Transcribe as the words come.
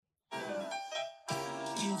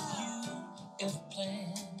If you ever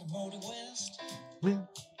plan to motor west,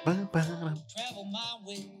 travel my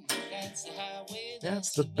way, that's the highway,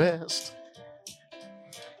 That's the best.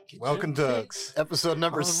 Welcome to episode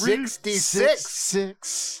number On 66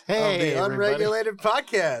 66. of Hey, the everybody. Unregulated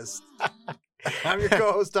Podcast. I'm your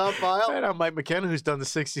co-host, Tom Pyle. And I'm Mike McKenna, who's done the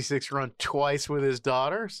 66 run twice with his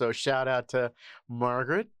daughter. So shout out to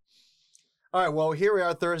Margaret. All right, well, here we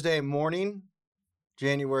are Thursday morning,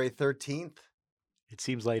 January 13th. It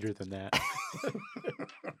seems later than that.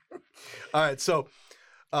 All right, so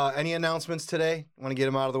any announcements today? Want to get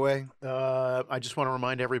them out of the way? I just want to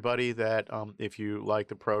remind everybody that if you like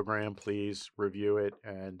the program, please review it.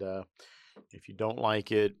 And if you don't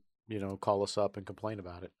like it, call us up and complain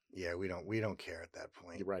about it. Yeah, we don't care at that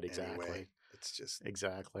point. You're right, exactly. Anyway, it's just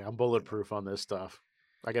Exactly. I'm bulletproof on this stuff.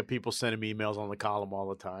 I get people sending me emails on the column all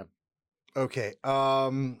the time. okay.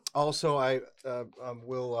 Also, I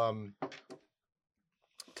will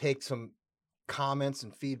take some comments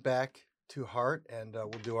and feedback to heart, and we'll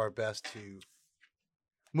do our best to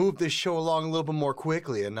move this show along a little bit more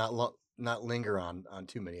quickly and not linger on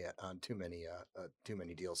too many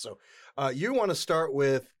deals. So, you want to start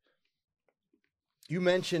with? You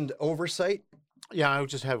mentioned oversight. Yeah, I would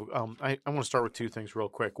just have. I want to start with two things real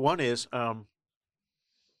quick. One is,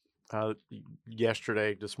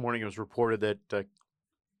 this morning, it was reported that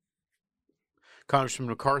Congressman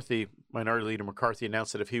McCarthy, Minority Leader McCarthy,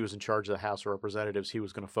 announced that if he was in charge of the House of Representatives, he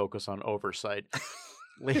was going to focus on oversight.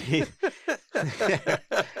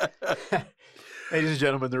 Ladies and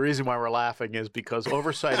gentlemen, the reason why we're laughing is because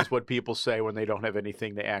oversight is what people say when they don't have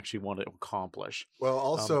anything they actually want to accomplish. Well,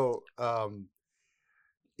 also,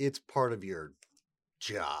 it's part of your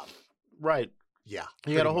job. Right. Yeah,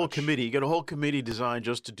 You got a pretty whole much. committee. You got a whole committee designed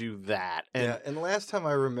just to do that. And Yeah, and the last time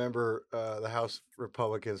I remember the House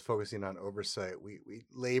Republicans focusing on oversight, we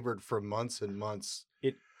labored for months and months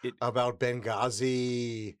it about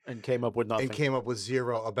Benghazi and came up with nothing. and came up with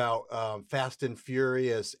zero, about Fast and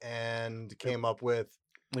Furious and came up with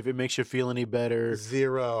If it makes you feel any better,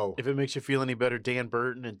 zero. if it makes you feel any better, Dan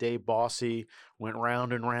Burton and Dave Bossy went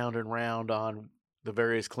round and round and round on the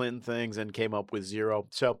various Clinton things and came up with zero.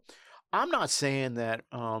 So I'm not saying that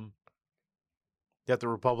that the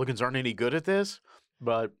Republicans aren't any good at this,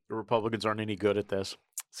 but the Republicans aren't any good at this.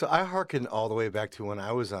 So I hearken all the way back to when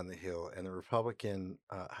I was on the Hill and the Republican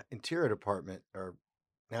Interior Department or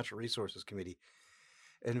Natural Resources Committee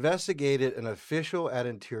investigated an official at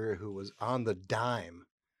Interior who was on the dime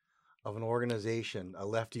of an organization, a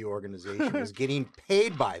lefty organization, was getting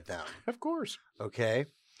paid by them, Of course. okay,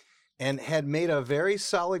 and had made a very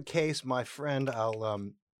solid case. My friend, I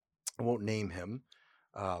won't name him,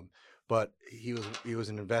 but he was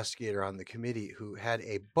an investigator on the committee who had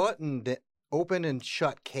a buttoned open and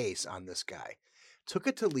shut case on this guy, took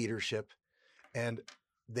it to leadership, and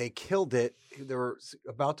they killed it. They were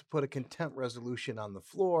about to put a contempt resolution on the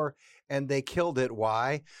floor, and they killed it.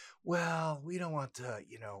 Why? Well, we don't want to,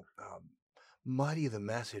 muddy the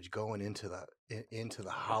message going into the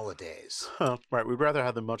holidays. Right. We'd rather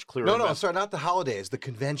have the much clearer. No, sorry, not the holidays, the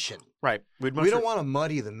convention. Right. We don't want to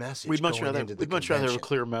muddy the message. We'd much going rather. into the We'd much rather have a convention.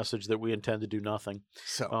 clear message that we intend to do nothing.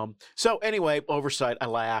 So, So anyway, oversight. I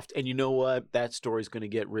laughed, and you know what? That story's going to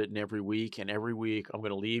get written every week, and every week I'm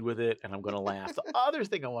going to lead with it, and I'm going to laugh. The other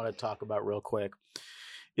thing I want to talk about real quick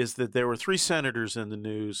is that there were two senators in the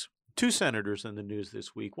news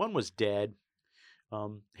this week. One was dead,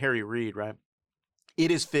 Harry Reid, right? It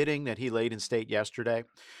is fitting that he laid in state yesterday,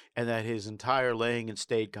 and that his entire laying in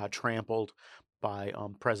state got trampled by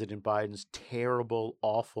President Biden's terrible,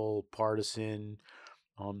 awful, partisan,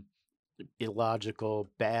 illogical,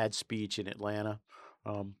 bad speech in Atlanta.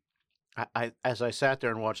 I as I sat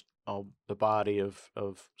there and watched the body of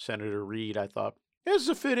Senator Reid, I thought, this is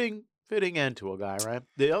a fitting end to a guy, right?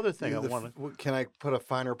 The other thing can I put a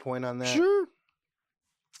finer point on that? Sure.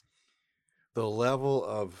 The level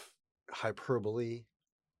of hyperbole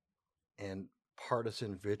and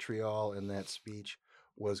partisan vitriol in that speech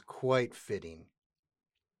was quite fitting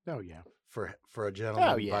Oh, yeah. for a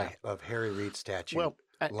gentleman yeah. of Harry Reid's stature, Well,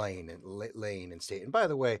 laying in state. And by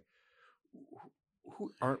the way,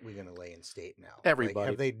 who aren't we going to lay in state now? Like,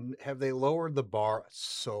 Everybody. have they lowered the bar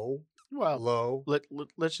so Well, low? let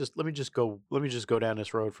me just go down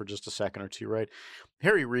this road for just a second or two, right?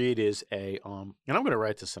 Harry Reid is and I'm going to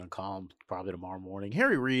write this in a column probably tomorrow morning.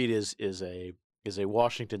 Harry Reid is a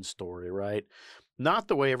Washington story, right? Not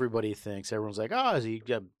the way everybody thinks. Everyone's like, is he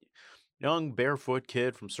a young barefoot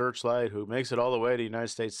kid from Searchlight who makes it all the way to the United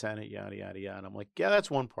States Senate, yada, yada, yada. And I'm like, yeah,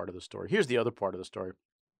 that's one part of the story. Here's the other part of the story.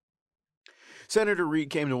 Senator Reid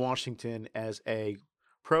came to Washington as a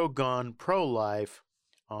pro-gun, pro-life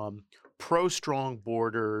pro-strong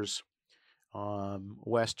borders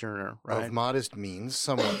Westerner, right? Of modest means,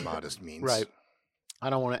 somewhat modest means. Right. I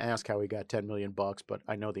don't want to ask how he got $10 million, but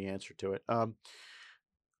I know the answer to it.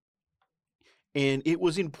 And it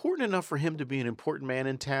was important enough for him to be an important man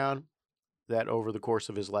in town that over the course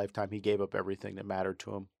of his lifetime, he gave up everything that mattered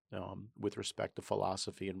to him with respect to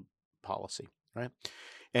philosophy and policy, right?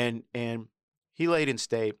 And he laid in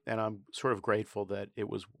state, and I'm sort of grateful that it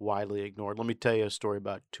was widely ignored. Let me tell you a story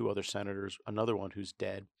about two other senators, another one who's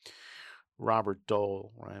dead, Robert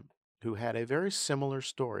Dole, right, who had a very similar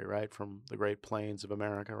story, right, from the Great Plains of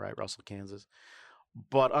America, right, Russell, Kansas.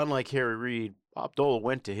 But unlike Harry Reid, Bob Dole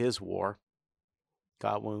went to his war,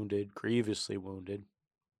 got wounded, grievously wounded,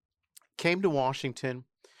 came to Washington,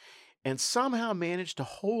 and somehow managed to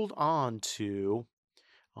hold on to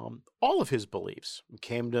all of his beliefs.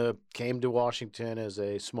 Came to Washington as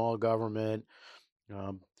a small government.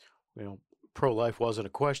 Pro-life wasn't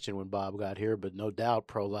a question when Bob got here, but no doubt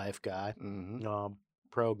pro-life guy,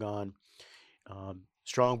 pro-gun,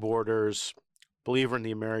 strong borders, believer in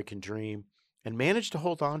the American dream, and managed to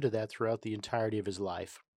hold on to that throughout the entirety of his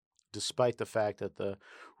life, despite the fact that the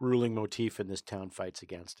ruling motif in this town fights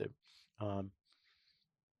against it.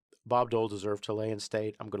 Bob Dole deserved to lay in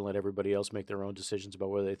state. I'm going to let everybody else make their own decisions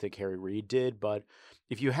about whether they think Harry Reid did. But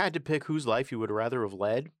if you had to pick whose life you would rather have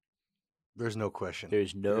led, there's no question.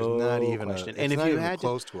 There's There's not even question. And if not you even had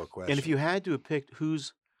close to a question. And if you had to have picked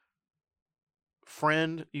whose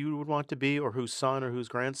friend you would want to be, or whose son or whose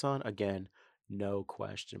grandson, again, no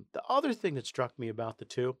question. The other thing that struck me about the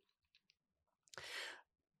two,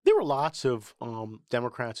 there were lots of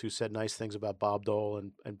Democrats who said nice things about Bob Dole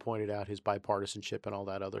and pointed out his bipartisanship and all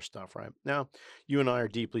that other stuff, right? Now, you and I are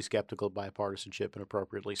deeply skeptical of bipartisanship, and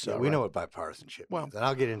appropriately so. Yeah, we know what bipartisanship means, and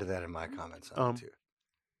I'll get into that in my comments on it, too.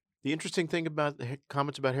 The interesting thing about the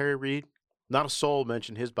comments about Harry Reid, not a soul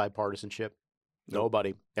mentioned his bipartisanship. Nope.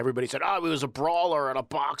 Nobody. Everybody said, he was a brawler and a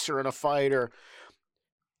boxer and a fighter.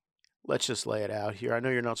 Let's just lay it out here. I know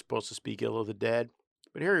you're not supposed to speak ill of the dead,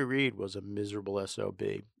 but Harry Reid was a miserable SOB,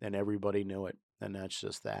 and everybody knew it, and that's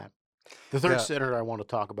just that. The third senator I want to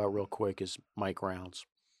talk about real quick is Mike Rounds.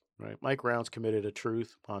 Right? Mike Rounds committed a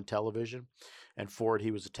truth on television, and for it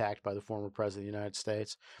he was attacked by the former president of the United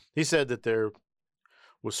States. He said that there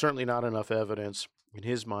was certainly not enough evidence in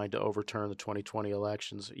his mind to overturn the 2020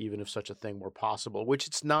 elections, even if such a thing were possible, which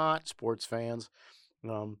it's not, sports fans.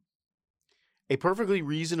 A perfectly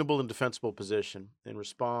reasonable and defensible position. In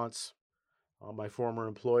response, my former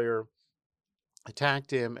employer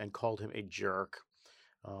attacked him and called him a jerk.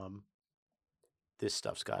 This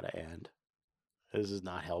stuff's got to end. This is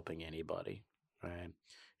not helping anybody. Right?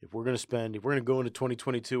 If we're going to go into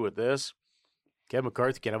 2022 with this, Kevin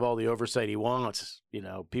McCarthy can have all the oversight he wants.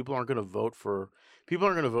 People aren't going to vote for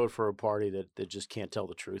a party that just can't tell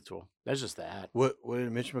the truth to them. That's just that. What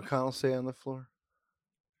did Mitch McConnell say on the floor?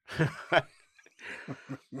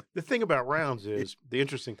 The thing about Rounds is, the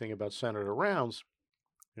interesting thing about Senator Rounds,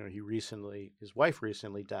 his wife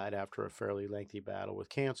recently died after a fairly lengthy battle with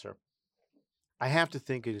cancer. I have to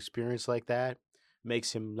think an experience like that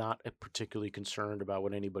makes him not particularly concerned about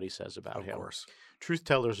what anybody says about him. Of course. Truth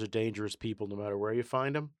tellers are dangerous people no matter where you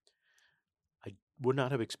find them. I would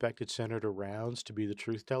not have expected Senator Rounds to be the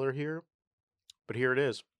truth teller here, but here it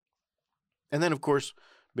is. And then, of course,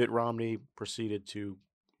 Mitt Romney proceeded to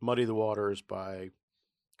muddy the waters by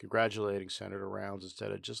congratulating Senator Rounds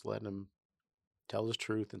instead of just letting him tell his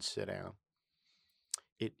truth and sit down.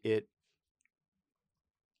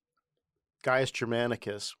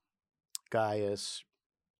 Gaius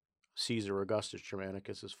Caesar Augustus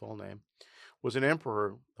Germanicus, his full name, was an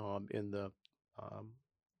emperor in the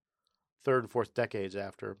third and fourth decades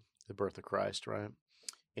after the birth of Christ, right?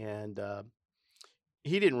 And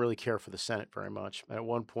he didn't really care for the Senate very much. At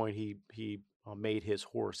one point, he made his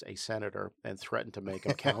horse a senator and threatened to make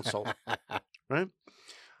him consul, right?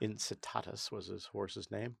 Incitatus was his horse's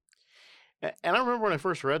name. And I remember when I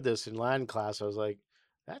first read this in Latin class, I was like,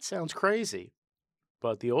 that sounds crazy.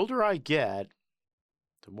 But the older I get,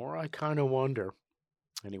 the more I kind of wonder.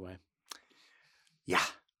 Anyway. Yeah.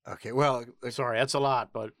 Okay. Well, sorry, that's a lot,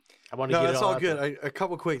 but I want to get it all. No, that's all good. A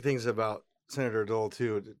couple quick things about Senator Dole,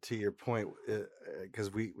 too, to your point, because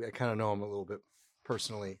I kind of know him a little bit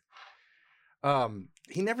personally.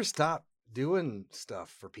 He never stopped doing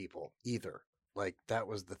stuff for people either. Like, that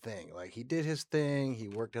was the thing. Like, he did his thing. He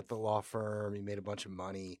worked at the law firm. He made a bunch of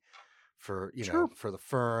money for the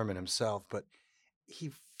firm and himself. But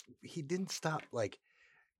he didn't stop. Like,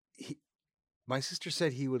 my sister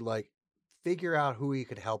said he would figure out who he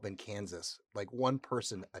could help in Kansas, like one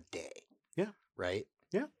person a day. Yeah. Right.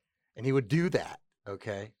 Yeah. And he would do that.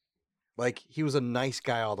 Okay. Like he was a nice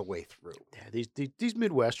guy all the way through. Yeah, these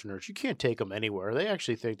Midwesterners, you can't take them anywhere. They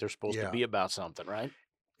actually think they're supposed to Yeah. be about something, right?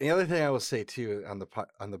 And the other thing I will say too on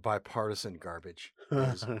the bipartisan garbage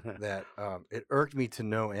is that it irked me to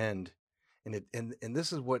no end, and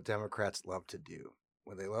this is what Democrats love to do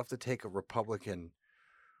when they love to take a Republican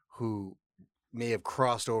who may have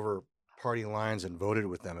crossed over party lines and voted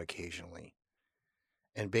with them occasionally,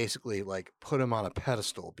 and basically like put him on a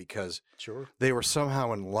pedestal because Sure. they were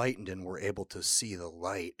somehow enlightened and were able to see the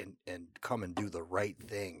light and come and do the right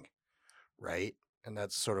thing, right? And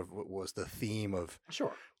that's sort of what was the theme of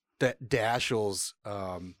Sure. Daschle's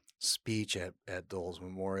speech at Dole's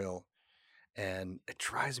memorial, and it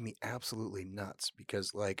drives me absolutely nuts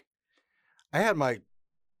because, like, I had my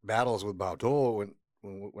battles with Bob Dole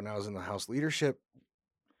when I was in the House leadership,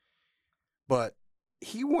 but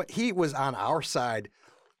he was on our side,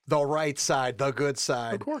 the right side, the good Of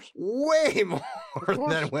side, course. way more course.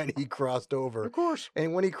 than when he crossed over. Of course.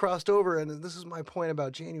 And when he crossed over, and this is my point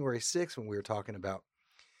about January 6th when we were talking about,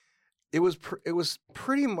 it was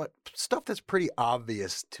pretty much stuff that's pretty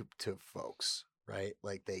obvious to folks, right?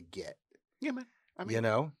 Like they get, Yeah, man. I mean, you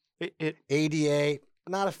know, it ADA,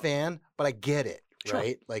 not a fan, but I get it, Sure.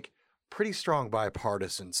 right? Like pretty strong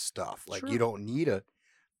bipartisan stuff. Like Sure. you don't need a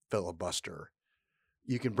filibuster.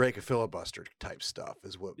 You can break a filibuster type stuff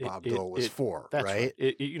is what Bob Dole was for, that's right?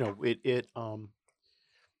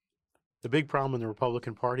 The big problem in the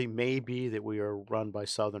Republican Party may be that we are run by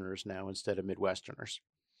Southerners now instead of Midwesterners.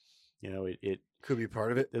 You know, it Could be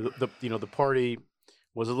part of it. the party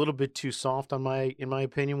was a little bit too soft in my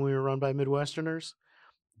opinion when we were run by Midwesterners,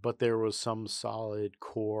 but there was some solid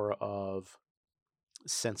core of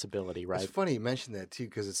sensibility, right? It's funny you mentioned that too,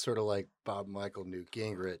 because it's sort of like Bob Michael, Newt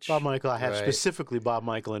Gingrich. Bob Michael, I have right? specifically Bob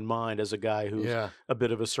Michael in mind as a guy who's Yeah, a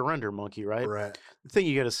bit of a surrender monkey, right? right. The thing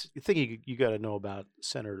you got to know about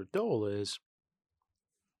Senator Dole is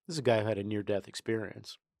this is a guy who had a near-death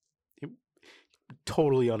experience. He,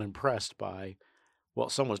 totally unimpressed by, well,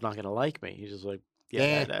 someone's not going to like me. He's just like,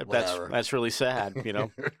 yeah, whatever. that's really sad, you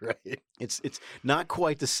know. Right. It's not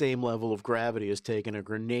quite the same level of gravity as taking a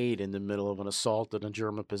grenade in the middle of an assault in a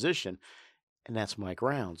German position, and that's Mike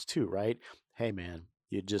Rounds too, right? Hey, man,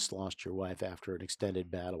 you just lost your wife after an extended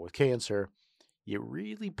battle with cancer. You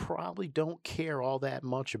really probably don't care all that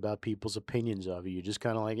much about people's opinions of you. You're just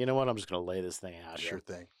kind of like, you know what? I'm just going to lay this thing out Sure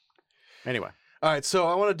here. thing. Anyway. All right, so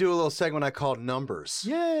I want to do a little segment I call Numbers.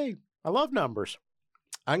 Yay. I love numbers.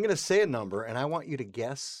 I'm going to say a number, and I want you to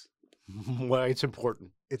guess Why it's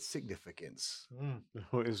important. its significance.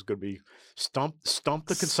 It's going to be stump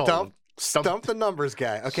the consultant. Stump the numbers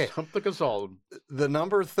guy. Okay, Stump the consultant. the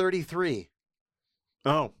number 33.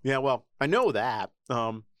 Oh, yeah, well, I know that.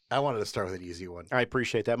 I wanted to start with an easy one. I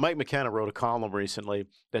appreciate that. Mike McKenna wrote a column recently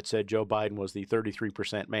that said Joe Biden was the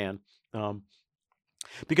 33% man.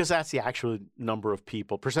 Because that's the actual number of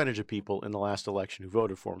people, percentage of people in the last election who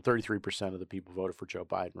voted for him. 33% of the people voted for Joe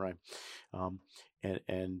Biden, right?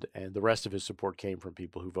 And the rest of his support came from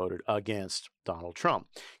people who voted against Donald Trump.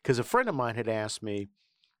 Because a friend of mine had asked me,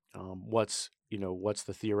 what's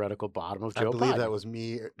the theoretical bottom of Joe Biden? I believe that was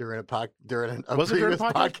me during a Was it during previous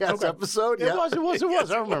a podcast? podcast Okay. episode. It Yeah.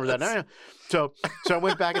 was. I remember that now. So I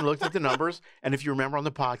went back and looked at the numbers, and if you remember on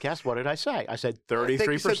the podcast, what did I say? I said 33%. I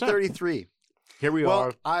think you said 33. Here we Well,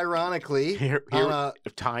 are. ironically, Here on a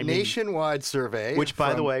timing, nationwide survey, which, by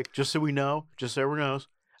the from way, just so everyone knows,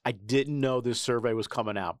 I didn't know this survey was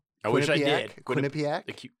coming out. I wish I did.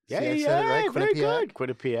 Quinnipiac. See, I yeah, said it right? very Quinnipiac? good.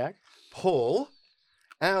 Quinnipiac. Poll.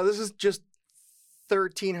 Now, this is just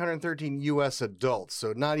 1,313 U.S. adults,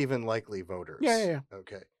 so not even likely voters. Yeah.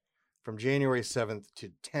 Okay. From January 7th to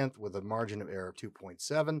 10th with a margin of error of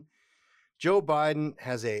 2.7. Joe Biden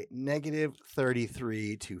has a negative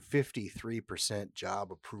 33 to 53%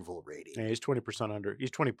 job approval rating. Yeah, he's 20% under. He's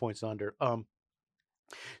 20 points under.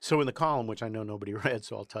 So in the column, which I know nobody read,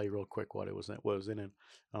 so I'll tell you real quick what was in it.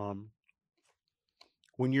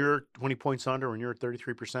 When you're 20 points under, when you're at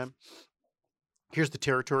 33%, here's the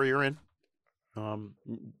territory you're in.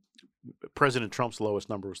 President Trump's lowest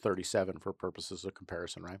number was 37 for purposes of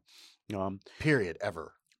comparison, right? Period.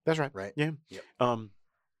 Ever. That's right. Right? Yeah. Yep.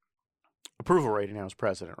 Approval rating now as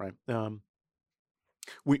president, right?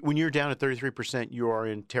 When you're down at 33%, you are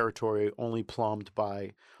in territory only plumbed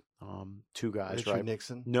by two guys, Richard right?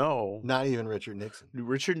 Nixon? No. Not even Richard Nixon.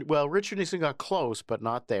 Richard Nixon got close, but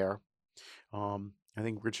not there. I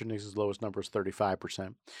think Richard Nixon's lowest number is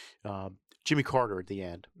 35%. Jimmy Carter at the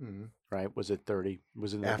end, Mhm. right? Was at 30.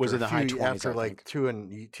 Was in the, After was in a the high few- 20s. after I like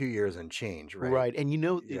think. 2 years and change, right? Right. And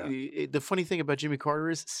Yeah. the funny thing about Jimmy Carter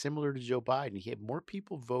is similar to Joe Biden. He had more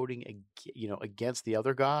people voting, against the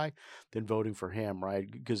other guy than voting for him, right?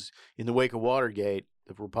 Because in the wake of Watergate,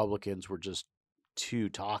 the Republicans were just too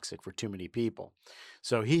toxic for too many people.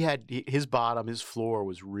 So his bottom, his floor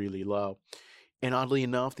was really low. And oddly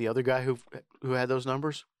enough, the other guy who had those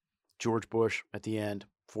numbers, George Bush at the end,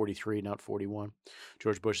 43, not 41.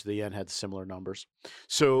 George Bush at the end had similar numbers.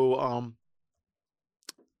 So,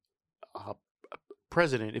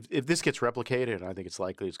 president, if this gets replicated, and I think it's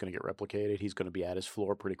likely it's going to get replicated, he's going to be at his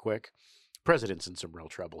floor pretty quick. President's in some real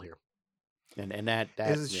trouble here, and that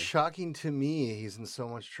It's shocking to me he's in so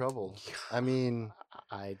much trouble. I mean,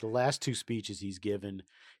 the last two speeches he's given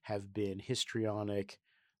have been histrionic.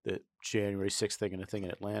 The January 6th thing and the thing in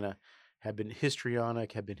Atlanta have been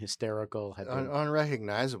histrionic, have been hysterical, have been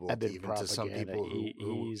unrecognizable have been even to some propaganda. people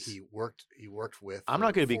who He's- he worked with. I'm for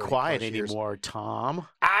not going to be 40 quiet plus years. anymore, Tom.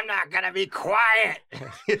 I'm not gonna be quiet.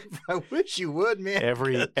 I wish you would, man.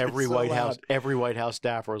 Every It's so White loud. House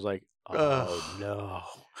staffer was like, "Oh Ugh. no,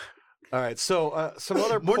 All right, so some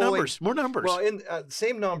other more polling- numbers." Well, in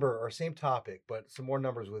same number or same topic, but some more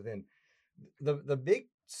numbers within. The big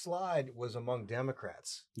slide was among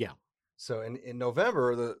Democrats. Yeah. So in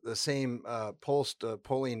November, the same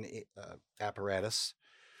polling apparatus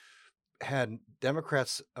had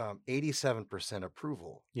Democrats 87%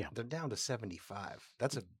 approval. Yeah. They're down to 75.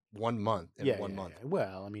 That's a 1 month in yeah, 1 yeah, month. yeah.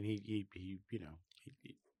 Well, I mean,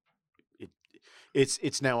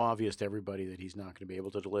 it's now obvious to everybody that he's not going to be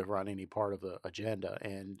able to deliver on any part of the agenda,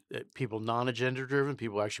 and people non-agenda driven,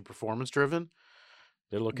 people actually performance driven,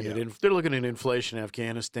 they're looking Yeah. they're looking at inflation in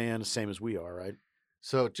Afghanistan the same as we are, right?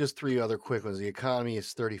 So just three other quick ones. The economy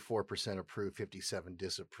is 34% approved, 57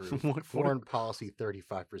 disapprove. What- Foreign policy,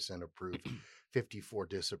 35% approved, 54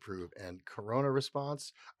 disapprove. And corona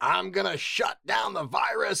response, I'm going to shut down the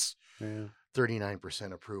virus. Yeah.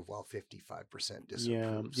 39% approve while 55%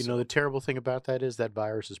 disapprove. Yeah, the terrible thing about that is that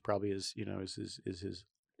virus is probably his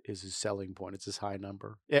selling point. It's his high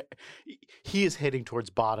number. He is heading towards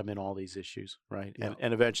bottom in all these issues, right? Yeah.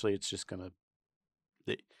 And eventually, it's just gonna.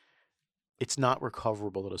 It's not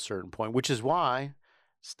recoverable at a certain point, which is why.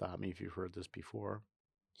 Stop me if you've heard this before.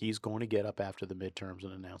 He's going to get up after the midterms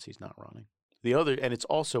and announce he's not running. And it's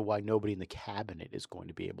also why nobody in the cabinet is going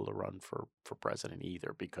to be able to run for president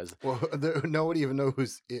either, because Well, nobody even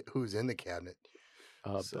knows who's in the cabinet.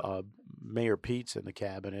 Mayor Pete's in the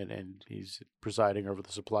cabinet, and he's presiding over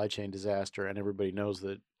the supply chain disaster, and everybody knows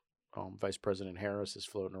that Vice President Harris is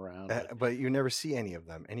floating around. But you never see any of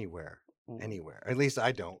them anywhere. At least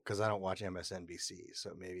I don't, because I don't watch MSNBC.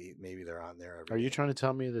 So maybe they're on there. Are you trying to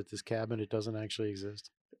tell me that this cabinet doesn't actually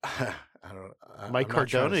exist? I don't. Mike I'm not trying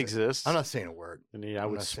Cardona to say- exists. I'm not saying a word. And I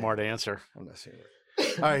I'm would not saying smart it. answer. I'm not saying a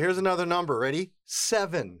word. All right, here's another number. Ready?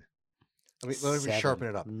 7. Let me Seven. sharpen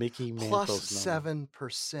it up. Mickey Plus Mantle's number.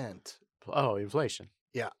 7%. Oh, inflation.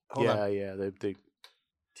 Yeah. Hold on. Yeah. They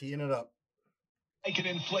Teeing it up. Making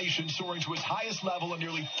inflation soaring to its highest level in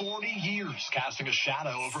nearly 40 years, casting a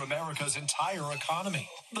shadow over America's entire economy.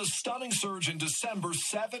 The stunning surge in December,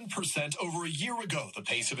 7% over a year ago. The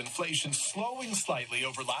pace of inflation slowing slightly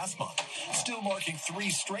over last month, still marking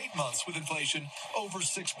 3 straight months with inflation over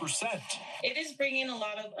 6%. It is bringing a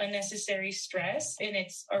lot of unnecessary stress, and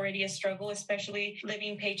it's already a struggle, especially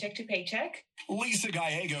living paycheck to paycheck. Lisa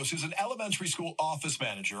Gallegos is an elementary school office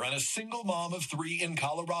manager and a single mom of 3 in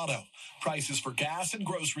Colorado. Prices for gas and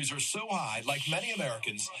groceries are so high, like many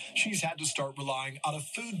Americans, she's had to start relying on a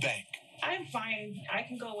food bank. I'm fine. I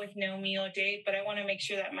can go with no meal a day, but I want to make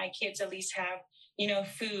sure that my kids at least have,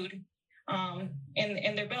 food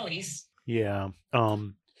in their bellies. Yeah.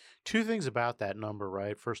 Two things about that number,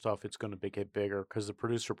 right? First off, it's going to get bigger because the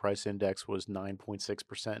producer price index was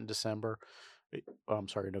 9.6% in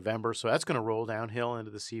November. So that's going to roll downhill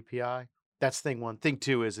into the CPI. That's thing one. Thing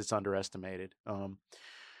two is it's underestimated.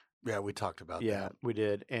 Yeah, we talked about Yeah, that. we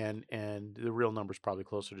did. And the real number's probably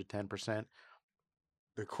closer to 10%.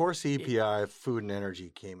 The core CPI, food and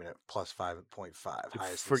energy, came in at plus 5.5,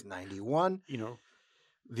 highest since 91.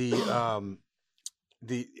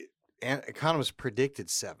 The economists predicted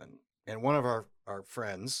 7, and one of our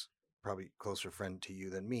friends, probably closer friend to you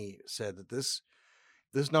than me, said that this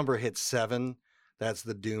number hits 7. That's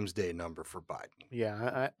the doomsday number for Biden.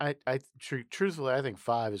 Yeah, truthfully, I think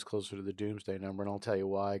 5 is closer to the doomsday number, and I'll tell you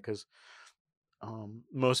why. Because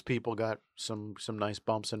most people got some nice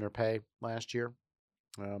bumps in their pay last year.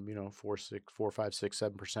 4, 5, 6,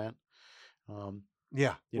 7%.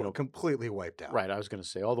 Yeah, completely wiped out. Right. I was going to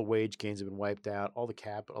say all the wage gains have been wiped out. All the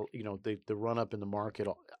capital, the run up in the market,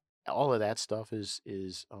 all of that stuff is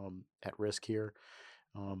at risk here.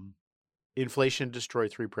 Inflation destroyed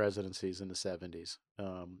 3 presidencies in the 70s,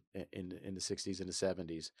 in the 60s and the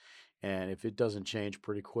 70s. And if it doesn't change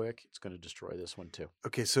pretty quick, it's going to destroy this one too.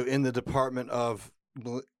 Okay, so in the Department of,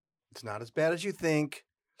 it's not as bad as you think.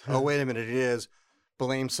 Oh, wait a minute, it is.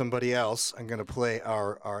 Blame somebody else. I'm going to play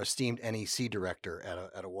our esteemed NEC director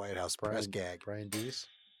at a White House press gag. Brian Deese.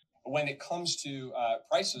 When it comes to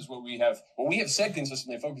prices, what we have said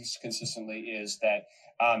consistently, focused consistently, is that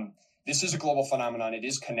this is a global phenomenon. It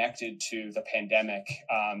is connected to the pandemic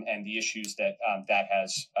and the issues that that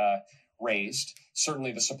has raised.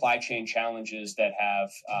 Certainly, the supply chain challenges that have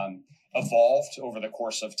evolved over the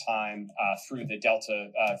course of time through the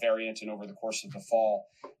Delta variant and over the course of the fall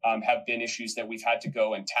have been issues that we've had to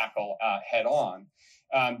go and tackle head on.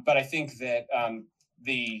 But I think that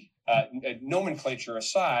the nomenclature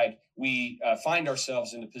aside, we find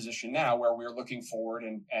ourselves in a position now where we're looking forward,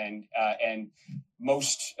 and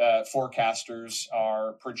most forecasters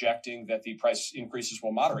are projecting that the price increases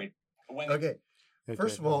will moderate. Okay.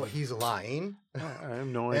 First of all, he's lying. I have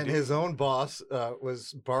no idea. And his own boss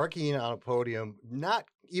was barking on a podium, not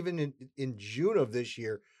even in June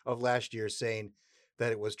of last year, saying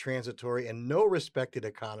that it was transitory, and no respected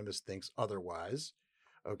economist thinks otherwise.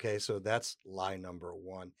 Okay, so that's lie number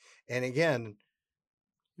one. And again,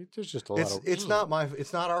 there's just a lot of. It's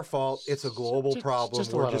not our fault. It's a global problem.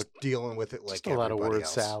 We're just dealing with it like just a lot of word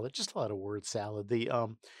else. salad. Just a lot of word salad. The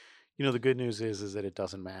the good news is that it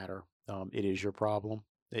doesn't matter. It is your problem.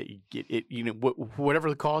 Whatever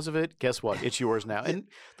the cause of it, guess what? It's yours now. And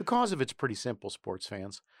the cause of it's pretty simple, sports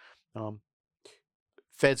fans.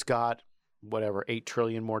 Fed's got $8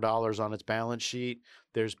 trillion more on its balance sheet.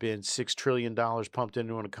 There's been $6 trillion pumped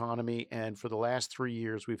into an economy, and for the last 3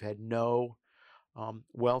 years, we've had no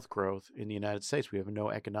wealth growth in the United States. We have no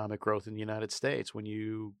economic growth in the United States. When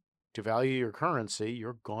you devalue your currency,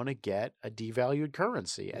 you're going to get a devalued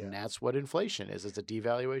currency, and that's what inflation is. It's a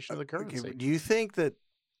devaluation of the currency. Okay, do you think that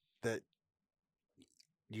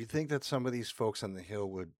some of these folks on the Hill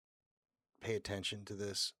would pay attention to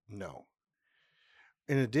this? No.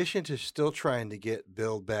 In addition to still trying to get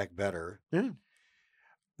Build Back Better,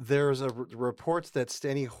 there's reports that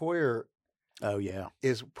Steny Hoyer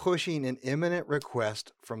is pushing an imminent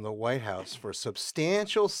request from the White House for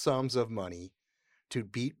substantial sums of money to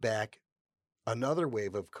beat back another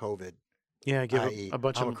wave of COVID. Yeah, give a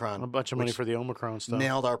bunch Omicron, of money for the Omicron stuff.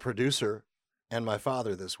 Nailed our producer and my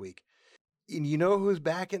father this week. And you know who's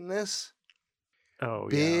backing this? Oh,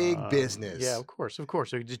 big business. Yeah, of course.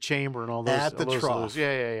 The chamber and all those. At the trough.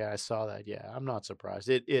 Yeah. I saw that. Yeah, I'm not surprised.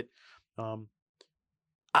 If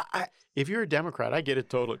you're a Democrat, I get it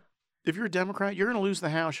totally. If you're a Democrat, you're going to lose the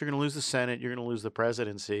House, you're going to lose the Senate, you're going to lose the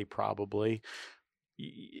presidency, probably.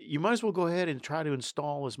 You might as well go ahead and try to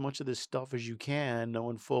install as much of this stuff as you can,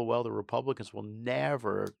 knowing full well the Republicans will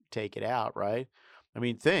never take it out, right? I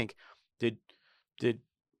mean, think, did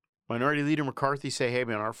Minority Leader McCarthy say, "Hey,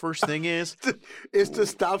 man, our first thing is to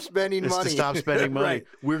stop spending money. To stop spending money. Right.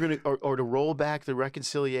 We're gonna or to roll back the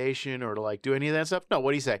reconciliation or to do any of that stuff." No,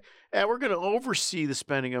 what do you say? We're gonna oversee the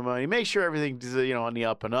spending of money, make sure everything's on the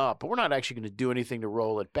up and up, but we're not actually going to do anything to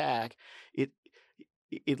roll it back.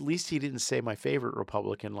 At least he didn't say my favorite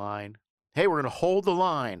Republican line. Hey, we're going to hold the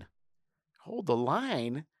line. Hold the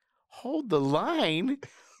line? Hold the line?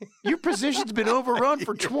 Your position's been overrun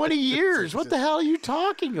for 20 years. What the hell are you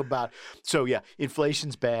talking about? So, yeah,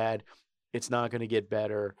 inflation's bad. It's not going to get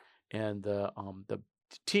better. And the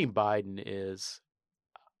Team Biden is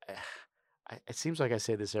it seems like I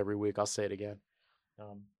say this every week. I'll say it again.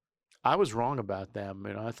 I was wrong about them.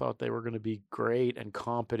 I thought they were going to be great and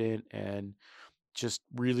competent and just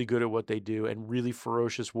really good at what they do and really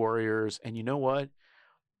ferocious warriors. And you know what?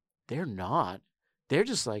 They're not. They're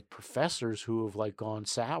just like professors who have gone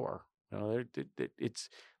sour. It's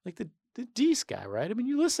like the Deese guy, right? I mean,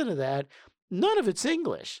 you listen to that. None of it's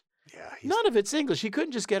English. Yeah, none of it's English. He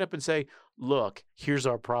couldn't just get up and say, "Look, here's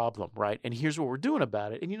our problem, right? And here's what we're doing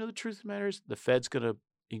about it." And the truth of the matter is, the Fed's going to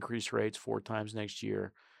increase rates 4 times next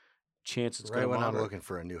year. Chance it's going to moderate. moderate. I'm looking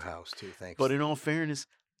for a new house too. Thanks. But in all fairness,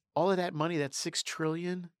 all of that money, that $6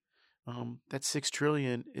 trillion,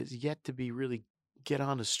 is yet to be really get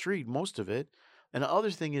on the street. Most of it, and the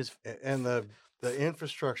other thing is, and the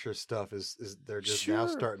infrastructure stuff is they're just now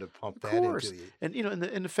starting to pump that into the. And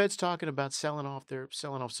and the Fed's talking about selling off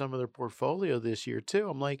some of their portfolio this year too.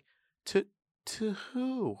 I'm like, to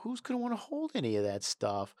who? Who's going to want to hold any of that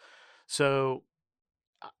stuff? So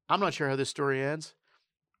I'm not sure how this story ends.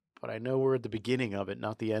 But I know we're at the beginning of it,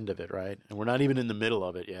 not the end of it, right? And we're not even in the middle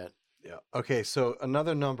of it yet. Yeah. Okay, so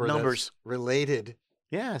another numbers that's related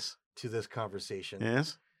to this conversation.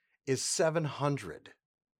 Yes. is 700.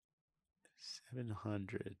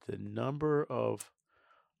 700. The number of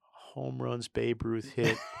home runs Babe Ruth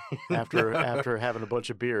hit after having a bunch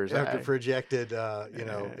of beers. After projected,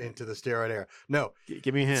 into the steroid era. No,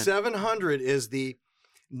 give me a hint. 700 is the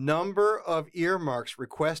number of earmarks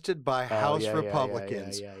requested by House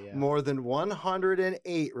Republicans. More than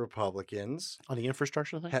 108 Republicans. On the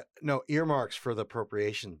infrastructure thing? No, earmarks for the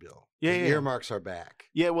appropriation bill. Yeah. Earmarks are back.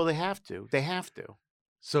 Yeah, well, they have to. They have to.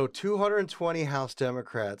 So 220 House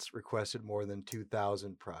Democrats requested more than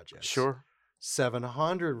 2,000 projects. Sure.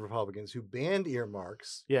 700 Republicans who banned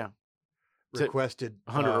earmarks. Yeah. Requested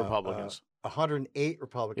 100 Republicans. 108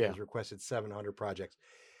 Republicans requested 700 projects.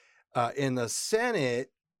 In the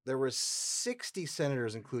Senate, there were 60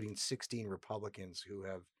 senators, including 16 Republicans, who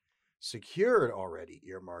have secured already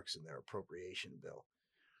earmarks in their appropriation bill.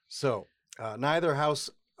 So neither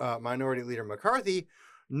House Minority Leader McCarthy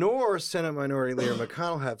nor Senate Minority Leader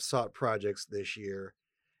McConnell have sought projects this year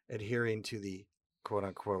adhering to the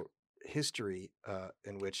quote-unquote history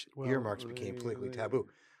in which earmarks became politically taboo.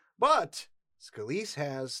 But Scalise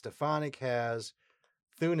has, Stefanik has,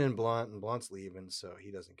 Thune and Blunt's leaving, so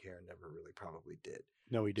he doesn't care and never really probably did.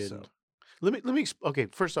 No, he didn't. So, let me okay,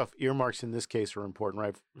 first off, earmarks in this case are important,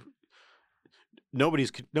 right?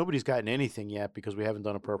 Nobody's gotten anything yet because we haven't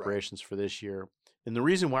done appropriations for this year. And the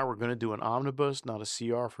reason why we're going to do an omnibus, not a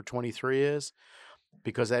CR for 23 is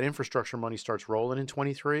because that infrastructure money starts rolling in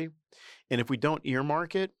 23. And if we don't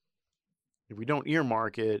earmark it, it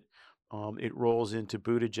rolls into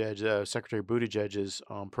Buttigieg, Secretary Buttigieg's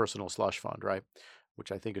personal slush fund, right?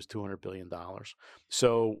 Which I think is $200 billion.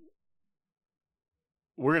 So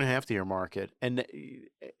we're going to have to earmark it. And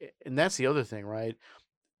that's the other thing, right?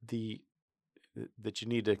 That you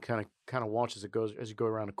need to kind of watch as you go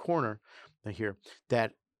around a corner here,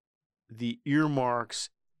 that the earmarks,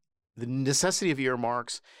 the necessity of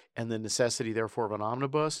earmarks and the necessity, therefore, of an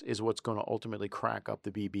omnibus is what's going to ultimately crack up the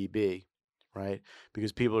BBB, right?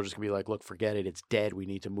 Because people are just going to be like, look, forget it. It's dead. We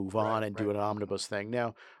need to move on and do an omnibus thing.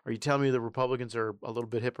 Now, are you telling me the Republicans are a little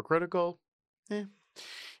bit hypocritical?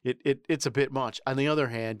 It's a bit much. On the other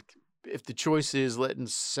hand, if the choice is letting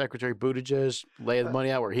Secretary Buttigieg lay the money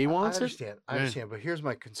out where he wants I understand, but here's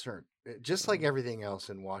my concern. Just like everything else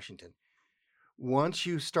in Washington, once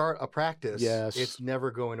you start a practice, it's never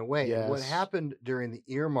going away. Yes. And what happened during the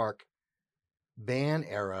earmark ban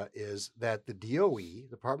era is that the DOE,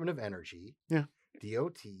 Department of Energy,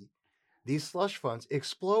 DOT, these slush funds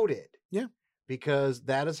exploded. Yeah. Because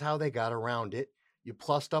that is how they got around it. You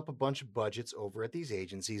plussed up a bunch of budgets over at these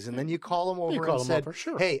agencies, and then you call them over and said,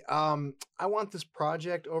 hey, I want this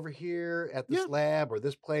project over here at this lab or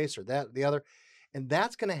this place or that, the other. And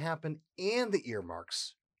that's going to happen, and the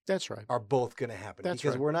earmarks are both going to happen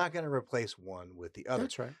because we're not going to replace one with the other.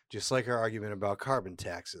 That's right. Just like our argument about carbon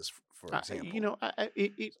taxes, for example.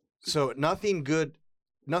 So nothing good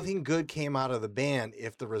came out of the ban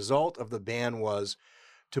if the result of the ban was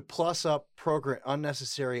to plus up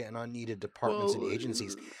unnecessary and unneeded departments and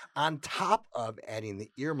agencies on top of adding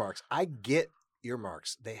the earmarks. I get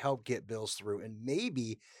earmarks. They help get bills through, and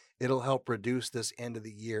maybe it'll help reduce this end of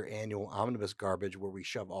the year annual omnibus garbage where we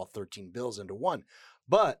shove all 13 bills into one.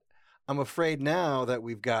 But I'm afraid now that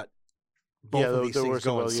we've got both of these things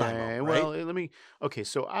going simul, right? Well,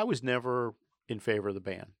 so I was never in favor of the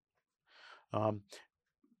ban.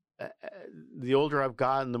 The older I've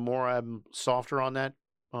gotten, the more I'm softer on that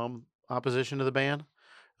opposition to the ban.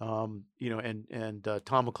 Tom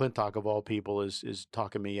McClintock of all people is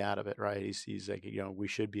talking me out of it, right? He's like, we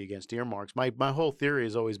should be against earmarks. My whole theory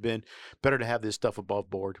has always been better to have this stuff above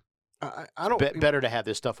board. Better to have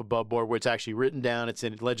this stuff above board where it's actually written down. It's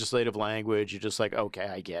in legislative language. You're just like, okay,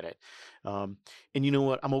 I get it. And you know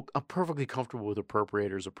what? I'm perfectly comfortable with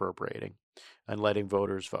appropriators appropriating and letting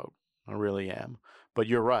voters vote. I really am. But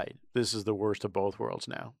you're right. This is the worst of both worlds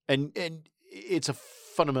now. And it's a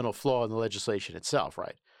fundamental flaw in the legislation itself,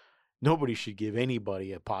 right? Nobody should give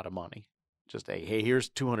anybody a pot of money. Just hey, here's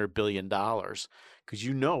 $200 billion, because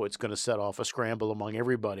it's going to set off a scramble among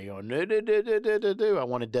everybody. I want to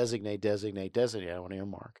designate. I want to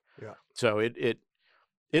earmark. Yeah. So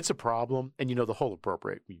it's a problem, and the whole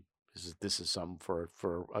appropriate. This is some for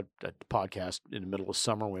a podcast in the middle of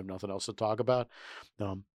summer. We have nothing else to talk about.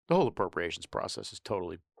 The whole appropriations process is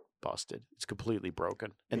totally busted. It's completely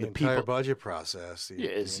broken, and the entire budget process,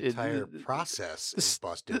 the entire process is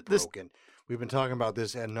busted, broken. We've been talking about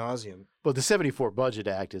this ad nauseum. Well, the 74 Budget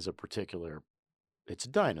Act is it's a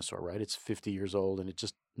dinosaur, right? It's 50 years old, and it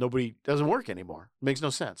doesn't work anymore. It makes no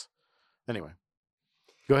sense. Anyway,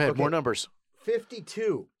 go ahead. Okay. More numbers.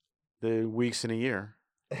 52. The weeks in a year.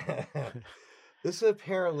 This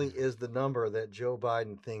apparently is the number that Joe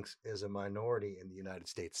Biden thinks is a minority in the United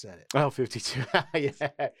States Senate. Oh, 52. Yeah.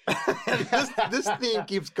 this theme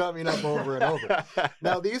keeps coming up over and over.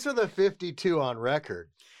 Now, these are the 52 on record.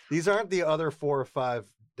 These aren't the other 4 or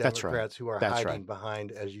 5 That's right. Democrats who are That's hiding right.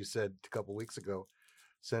 behind, as you said a couple weeks ago,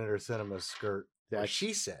 Senator Sinema's skirt. That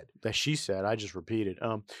She said. That she said. I just repeated.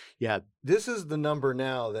 Yeah. This is the number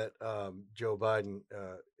now that Joe Biden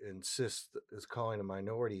insists is calling a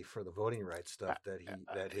minority for the voting rights stuff.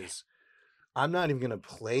 I'm not even going to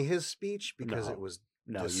play his speech because it was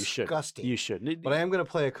disgusting. You shouldn't. But I am going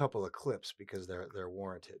to play a couple of clips because they're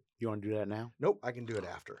warranted. You want to do that now? Nope, I can do it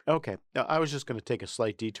after. Okay. Now, I was just going to take a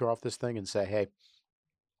slight detour off this thing and say, hey,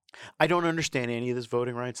 I don't understand any of this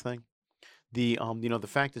voting rights thing. The the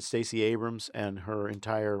fact that Stacey Abrams and her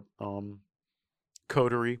entire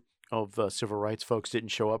coterie of civil rights folks didn't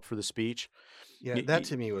show up for the speech. Yeah, that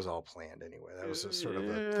to me was all planned anyway. That was a sort of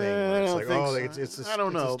a thing where it's like, oh, it's I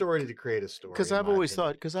don't know. It's a story to create a story. Because I always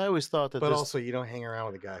thought that. But also, you don't hang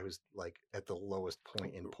around with a guy who's like at the lowest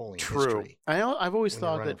point in polling True. history. I've always when you're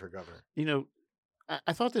thought running that for governor.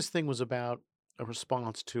 I thought this thing was about a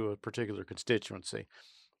response to a particular constituency.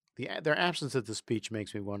 Their absence of the speech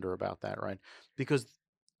makes me wonder about that, right? Because,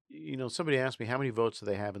 somebody asked me how many votes do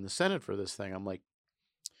they have in the Senate for this thing. I'm like,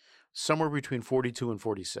 somewhere between 42 and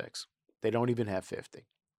 46. They don't even have 50.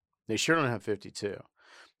 They sure don't have 52.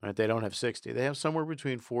 Right? They don't have 60. They have somewhere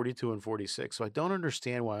between 42 and 46. So I don't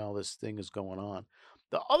understand why all this thing is going on.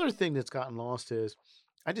 The other thing that's gotten lost is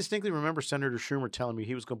I distinctly remember Senator Schumer telling me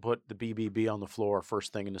he was going to put the BBB on the floor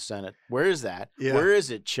first thing in the Senate. Where is that? Yeah. Where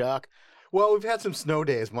is it, Chuck? Well, we've had some snow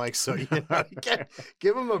days, Mike, so you can't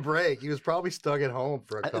give him a break. He was probably stuck at home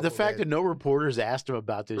for a couple The fact days. that no reporters asked him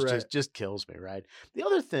about this Right. just kills me, right? The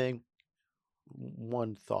other thing,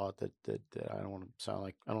 one thought that I don't want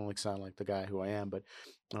to sound like the guy who I am, but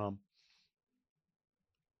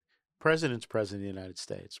president's president of the United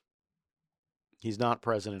States. He's not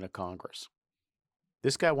president of Congress.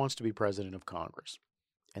 This guy wants to be president of Congress,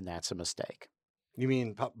 and that's a mistake. You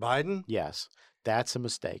mean Biden? Yes, that's a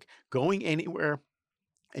mistake. Going anywhere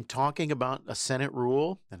and talking about a Senate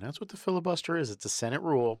rule, and that's what the filibuster is. It's a Senate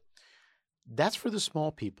rule. That's for the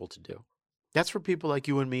small people to do. That's for people like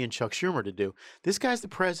you and me and Chuck Schumer to do. This guy's the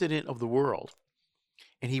president of the world,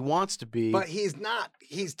 and he wants to be. But he's not.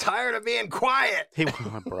 He's tired of being quiet. Hey,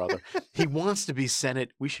 my brother, he wants to be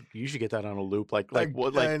Senate. You should get that on a loop, like I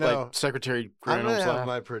know. Secretary I'm Granholm's gonna have laugh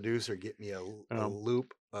my producer get me a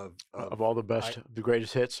loop of all the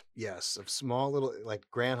greatest hits. Yes, of small little like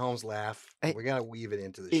Granholm's laugh. We gotta weave it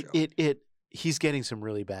into the show. He's getting some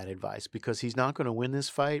really bad advice because he's not going to win this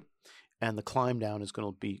fight, and the climb down is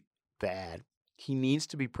going to be bad. He needs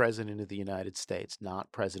to be president of the United States,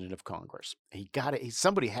 not president of Congress.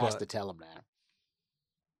 Somebody has to tell him that.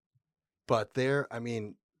 But they're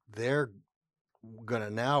gonna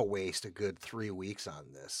now waste a good 3 weeks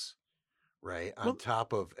on this, right? On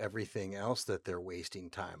top of everything else that they're wasting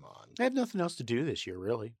time on. They have nothing else to do this year,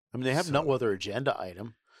 really. I mean, they have no other agenda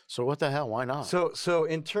item. So what the hell? Why not? So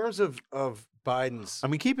in terms of Biden's, I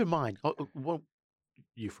mean, keep in mind. Well,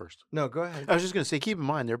 you first. No, go ahead. I was just going to say, keep in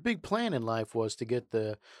mind, their big plan in life was to get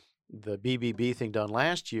the BBB thing done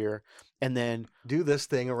last year, and then do this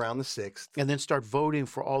thing around the 6th, and then start voting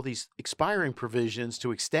for all these expiring provisions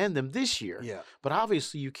to extend them this year. Yeah. But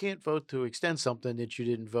obviously, you can't vote to extend something that you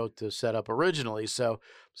didn't vote to set up originally. So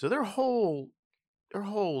their whole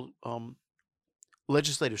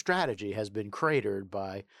legislative strategy has been cratered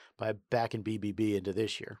by backing BBB into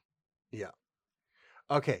this year. Yeah.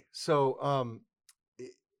 Okay. So,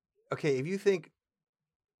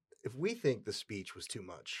 if we think the speech was too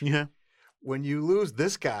much, yeah. When you lose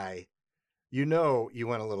this guy, you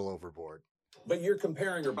went a little overboard. But you're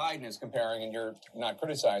comparing, or Biden is comparing, and you're not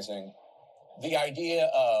criticizing the idea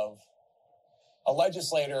of a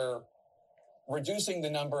legislator reducing the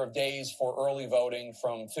number of days for early voting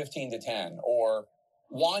from 15 to 10, or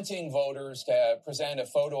wanting voters to present a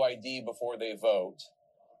photo ID before they vote.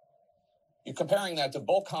 You're comparing that to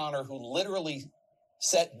Bull Connor, who literally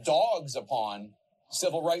set dogs upon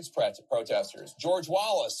civil rights protesters. George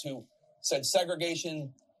Wallace, who said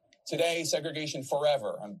segregation today, segregation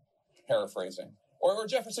forever. I'm paraphrasing. Or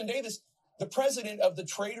Jefferson Davis, the president of the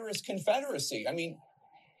traitorous Confederacy. I mean,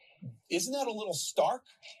 isn't that a little stark?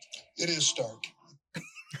 It is stark.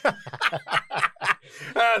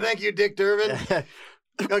 Thank you, Dick Durbin.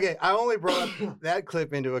 Okay, I only brought that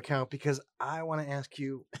clip into account because I want to ask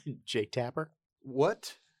you, Jake Tapper,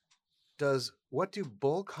 what do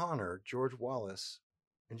Bull Connor, George Wallace,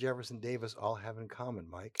 and Jefferson Davis all have in common,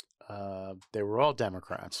 Mike? They were all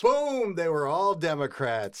Democrats. Boom! They were all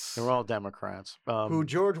Democrats. They were all Democrats. Who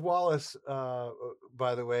George Wallace,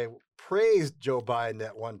 by the way, praised Joe Biden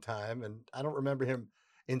at one time, and I don't remember him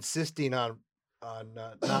insisting on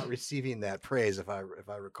not receiving that praise, if I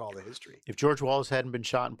recall the history. If George Wallace hadn't been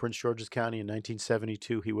shot in Prince George's County in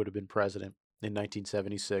 1972, he would have been president in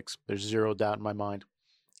 1976. There's zero doubt in my mind.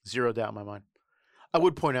 Zero doubt in my mind. I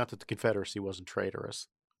would point out that the Confederacy wasn't traitorous.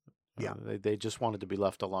 Yeah. They just wanted to be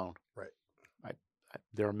left alone. Right.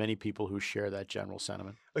 There are many people who share that general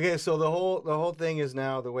sentiment. Okay, so the whole thing is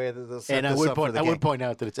now the way that they'll set And I this would up for the I game. would point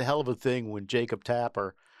out that it's a hell of a thing when Jacob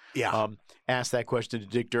Tapper asked that question to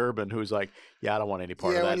Dick Durbin, who's like, "Yeah, I don't want any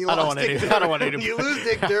part of that. I don't want any. I don't want any." When you lose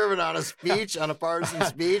Dick Durbin on a speech, on a partisan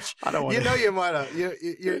speech, I don't want. You might have.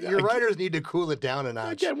 Your writers need to cool it down a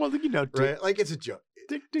notch. Again, well, right? Like it's a joke.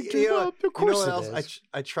 Dick, Of course what it else? is.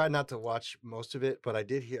 I tried not to watch most of it, but I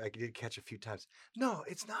did catch a few times. No,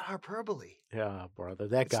 it's not hyperbole. Yeah, brother,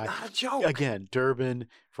 that guy. It's not a joke. Again, Durbin,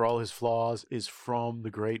 for all his flaws, is from the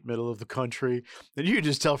great middle of the country, and you can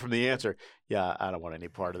just tell from the answer. Yeah, I don't want any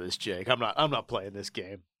part of this, Jake. I'm not playing this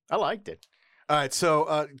game. I liked it. All right,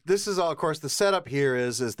 so this is all, of course, the setup here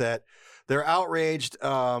is that they're outraged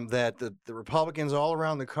that the Republicans all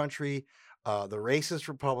around the country, the racist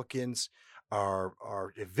Republicans,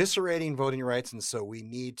 are eviscerating voting rights, and so we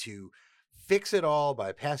need to fix it all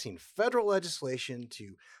by passing federal legislation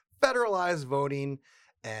to federalize voting.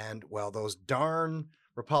 And well, those darn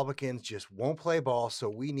Republicans just won't play ball, so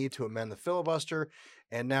we need to amend the filibuster.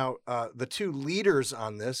 And now the two leaders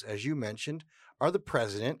on this, as you mentioned, are the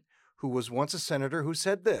president, who was once a senator, who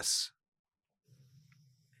said this.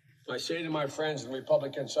 I say to my friends on the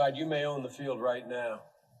Republican side, you may own the field right now,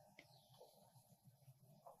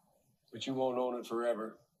 but you won't own it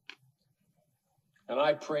forever. And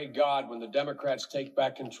I pray God when the Democrats take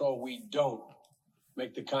back control, we don't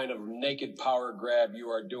make the kind of naked power grab you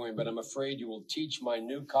are doing, but I'm afraid you will teach my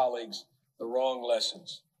new colleagues the wrong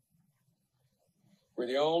lessons. We're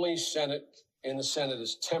the only Senate in the Senate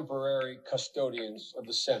as temporary custodians of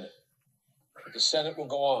the Senate. But the Senate will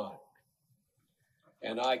go on.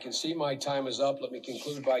 And I can see my time is up. Let me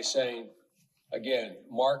conclude by saying, again,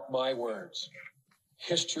 mark my words.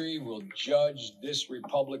 History will judge this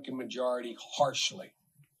Republican majority harshly,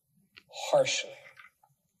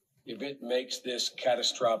 if it makes this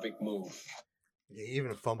catastrophic move. He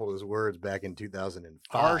even fumbled his words back in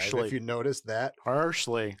 2005, Harshly. if you noticed that.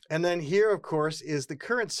 Harshly. And then here, of course, is the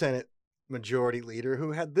current Senate Majority Leader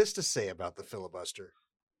who had this to say about the filibuster.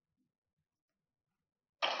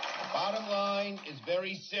 Bottom line is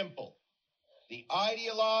very simple. The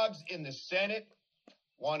ideologues in the Senate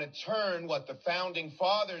want to turn what the founding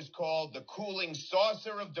fathers called the cooling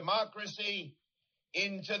saucer of democracy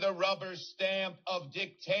into the rubber stamp of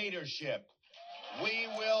dictatorship. We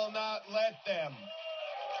will not let them.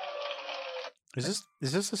 Is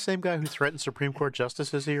this the same guy who threatened Supreme Court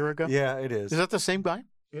justices a year ago? Yeah, it is. Is that the same guy?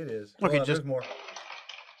 It is. Okay, Hold on, just there's more.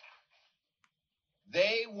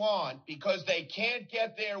 They want, because they can't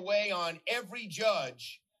get their way on every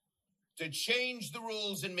judge, to change the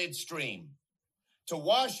rules in midstream, to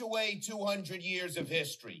wash away 200 years of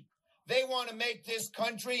history. They want to make this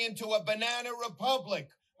country into a banana republic,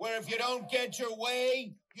 where if you don't get your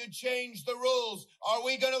way, you change the rules. Are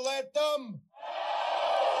we going to let them?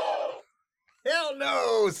 Hell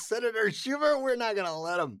no, Senator Schumer, we're not going to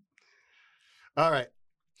let him. All right.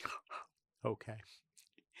 Okay.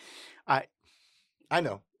 I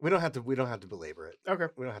know. We don't have to belabor it. Okay.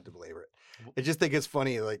 We don't have to belabor it. I just think it's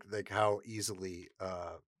funny like how easily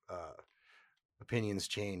opinions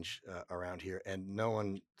change around here, and no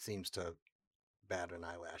one seems to bat an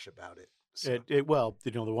eyelash about it. So. Well,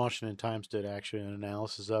 the Washington Times did actually an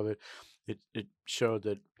analysis of it. It showed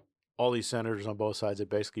that all these senators on both sides had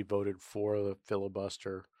basically voted for the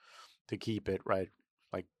filibuster to keep it, right,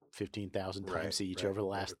 like 15,000 times each over the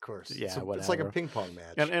last. Of course. Yeah, whatever. It's like a ping pong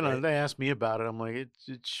match. And right? they asked me about it. I'm like,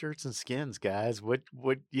 it's shirts and skins, guys. What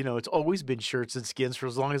it's always been shirts and skins for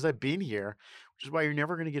as long as I've been here, which is why you're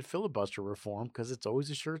never going to get filibuster reform, because it's always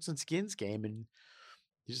a shirts and skins game, and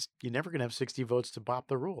you're never going to have 60 votes to bop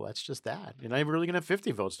the rule. That's just that. You're not even really going to have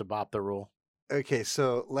 50 votes to bop the rule. Okay,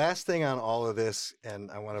 so last thing on all of this, and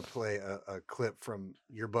I want to play a clip from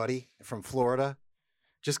your buddy from Florida,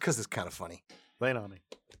 just because it's kind of funny. Lay it on me.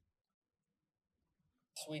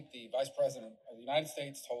 This week, the Vice President of the United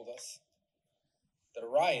States told us that a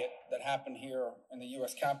riot that happened here in the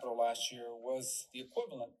U.S. Capitol last year was the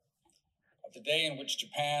equivalent of the day in which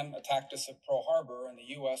Japan attacked us at Pearl Harbor and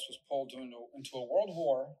the U.S. was pulled into a world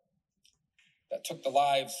war that took the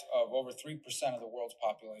lives of over 3% of the world's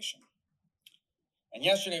population. And And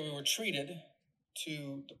yesterday we were treated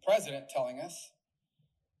to the president telling us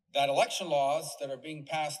that election laws that are being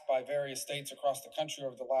passed by various states across the country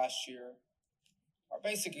over the last year are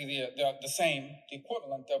basically the same, the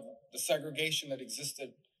equivalent of the segregation that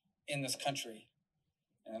existed in this country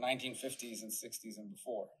in the 1950s and 60s and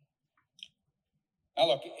before. Now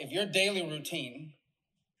look, if your daily routine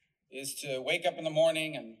is to wake up in the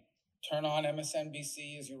morning and turn on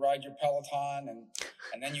MSNBC as you ride your Peloton,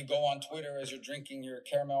 and then you go on Twitter as you're drinking your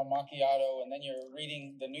caramel macchiato, and then you're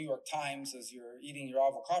reading the New York Times as you're eating your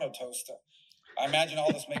avocado toast, I imagine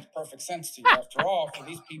all this makes perfect sense to you. After all, for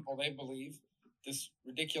these people, they believe this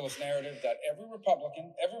ridiculous narrative that every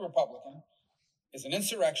Republican is an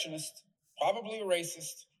insurrectionist, probably a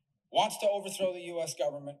racist, wants to overthrow the U.S.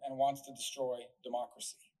 government, and wants to destroy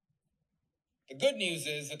democracy. The good news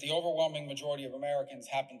is that the overwhelming majority of Americans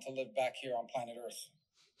happen to live back here on planet Earth.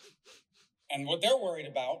 And what they're worried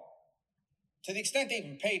about, to the extent they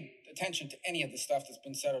even paid attention to any of the stuff that's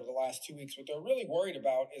been said over the last 2 weeks, what they're really worried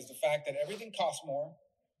about is the fact that everything costs more.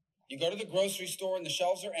 You go to the grocery store and the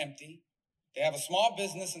shelves are empty. They have a small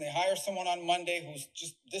business and they hire someone on Monday who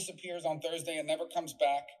just disappears on Thursday and never comes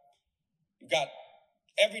back. You've got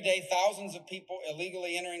every day thousands of people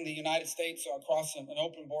illegally entering the United States across an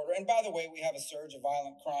open border. And by the way, we have a surge of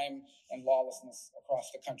violent crime and lawlessness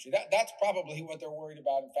across the country. That's probably what they're worried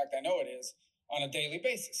about. In fact, I know it is on a daily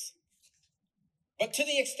basis. But to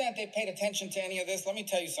the extent they paid attention to any of this, let me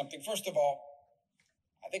tell you something. First of all,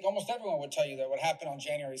 I think almost everyone would tell you that what happened on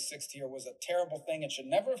January 6th here was a terrible thing. It should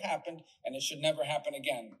never have happened, and it should never happen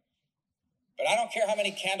again. But I don't care how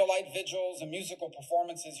many candlelight vigils and musical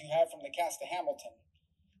performances you have from the cast of Hamilton.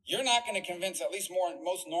 You're not going to convince at least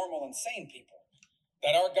most normal and sane people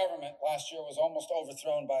that our government last year was almost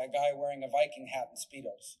overthrown by a guy wearing a Viking hat and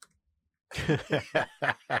Speedos.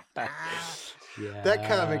 Yeah, that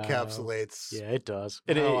kind of encapsulates. Yeah, it does.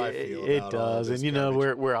 How I feel it about all does, this and you know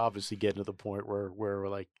garbage. we're obviously getting to the point where we're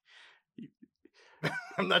like,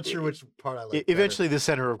 I'm not sure which part I like. eventually the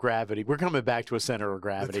center of gravity. We're coming back to a center of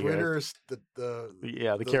better. gravity. The here. Twitter's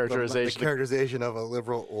the characterization, the characterization of a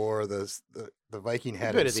liberal or the Viking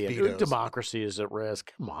hat and Speedos. Democracy is at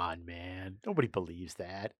risk. Come on, man. Nobody believes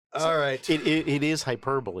that. All right, It is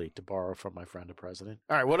hyperbole, to borrow from my friend the president.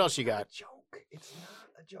 All right, what else you got? joke. It's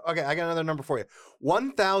not a joke. Okay, I got another number for you.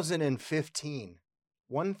 1,015.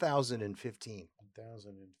 1,015.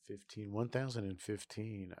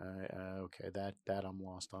 1,015. Okay, that I'm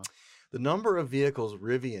lost on. The number of vehicles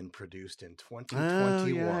Rivian produced in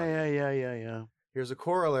 2021. Yeah. Here's a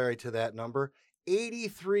corollary to that number: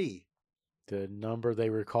 83. The number they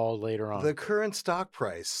recalled later on. The current stock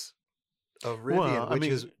price of Rivian, which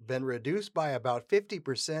has been reduced by about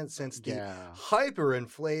 50% since the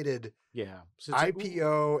hyperinflated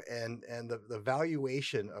IPO and the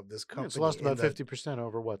valuation of this company. It's lost about 50%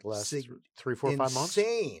 over what, the last 3, 4, 5 months?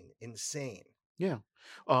 Insane. Yeah.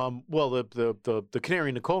 Well, the canary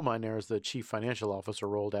in the coal mine there is the chief financial officer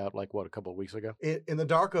rolled out a couple of weeks ago. In the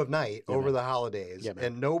dark of night over the holidays,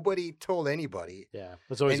 and nobody told anybody. Yeah,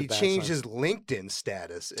 that's always and a bad he changed sign. his LinkedIn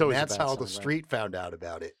status, It's and always a that's bad how sign, the right? street found out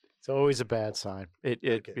about it. It's always a bad sign.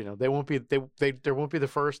 They won't be there won't be the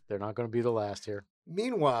first. They're not going to be the last here.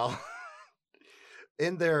 Meanwhile,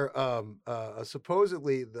 in their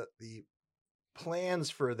supposedly the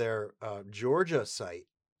plans for their Georgia site,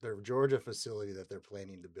 their Georgia facility that they're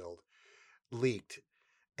planning to build, leaked,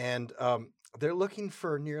 and they're looking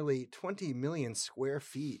for nearly 20 million square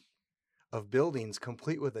feet of buildings,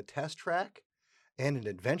 complete with a test track and an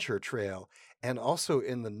adventure trail. And also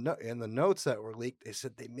in the notes that were leaked, they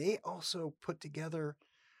said they may also put together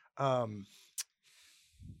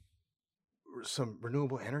some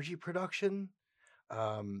renewable energy production,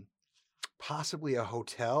 possibly a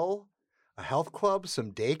hotel, a health club,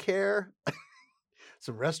 some daycare,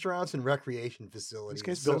 some restaurants and recreation facilities.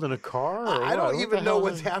 These guys building a car? Or I don't what even the know hell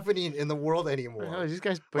what's is- happening in the world anymore. I know, these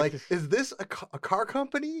guys Is this a car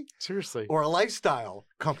company? Seriously. Or a lifestyle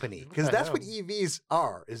company? Because I that's know. what EVs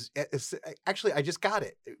are. Is actually, I just got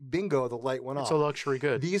it. Bingo, the light went It's off. a luxury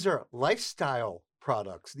good. These are lifestyle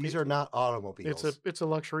products. These are not automobiles. It's a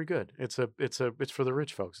luxury good. It's for the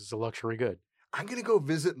rich folks. It's a luxury good. I'm gonna go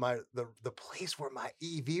visit the place where my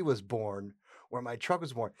EV was born, where my truck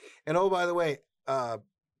was born. And oh, by the way, I'm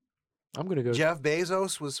gonna go. Jeff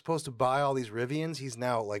Bezos was supposed to buy all these Rivians. He's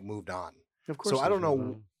now moved on. Of course. So I don't he's know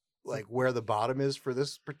moved where the bottom is for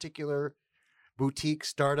this particular boutique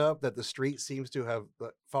startup that the street seems to have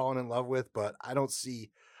fallen in love with, but I don't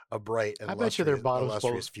see a bright and I bet you their bottom's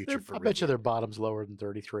illustrious future for I bet you Rivian. their bottom's lower than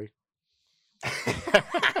 33.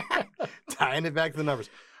 Tying it back to the numbers.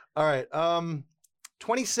 All right.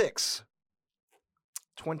 26.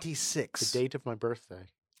 26. The date of my birthday.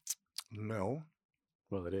 No.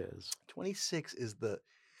 Well, it is. 26 is the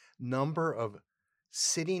number of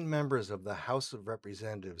sitting members of the House of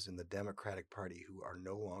Representatives in the Democratic Party who are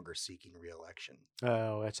no longer seeking re-election.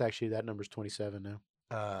 Oh, that's actually, that number's 27 now.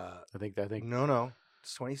 I think. No,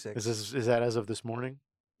 it's 26. Is that as of this morning?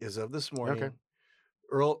 Is of this morning. Okay.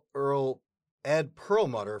 Earl Ed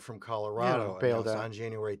Perlmutter from Colorado bailed announced out. on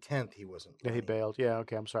January 10th he wasn't. Yeah, he running. bailed. Yeah,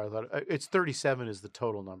 okay. I'm sorry. I thought it's 37 is the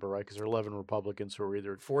total number, right? Because there are 11 Republicans who are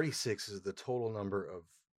either 46 is the total number of.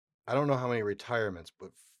 I don't know how many retirements,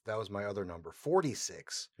 but that was my other number.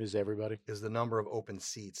 46 is everybody. is the number of open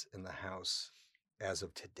seats in the House as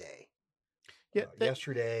of today. Yeah,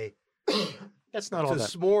 yesterday. That's not all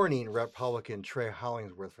This that. morning, Republican Trey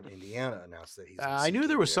Hollingsworth from Indiana announced that he's. I knew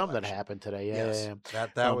there was some that happened today. Yeah, Yes, yeah.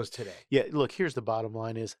 that was today. Yeah, look, here's the bottom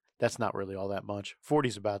line is that's not really all that much. 40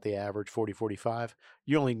 is about the average, 40, 45.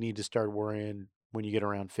 You only need to start worrying when you get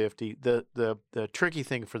around 50. The tricky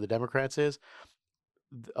thing for the Democrats is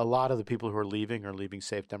a lot of the people who are leaving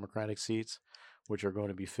safe Democratic seats, which are going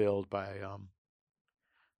to be filled by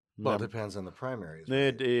Well, it depends on the primaries.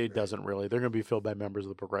 It doesn't really. They're going to be filled by members of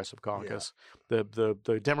the Progressive Caucus.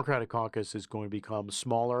 The Democratic Caucus is going to become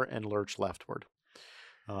smaller and lurch leftward.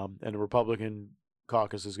 And the Republican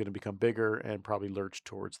Caucus is going to become bigger and probably lurch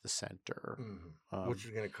towards the center. Which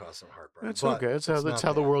is going to cause some heartburn. That's but okay. That's it's how not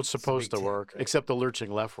the bad. world's It's a supposed big to tent, work, right? except the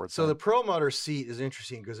lurching leftward. So the Perlmutter seat is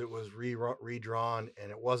interesting because it was redrawn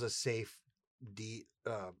and it was a safe D.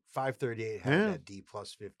 538 had that D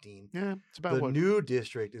plus 15. Yeah, it's about the what? new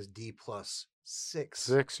district is D plus 6.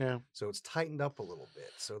 6, yeah. So it's tightened up a little bit.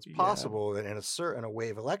 So it's possible that in a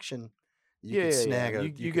wave election, you yeah, could snag a you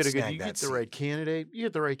could get a good, snag you that get the seat. right candidate. You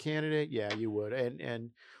get the right candidate. Yeah, you would. And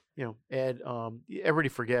you know, Ed. Everybody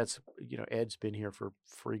forgets. You know, Ed's been here for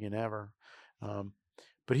freaking ever.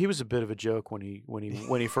 But he was a bit of a joke when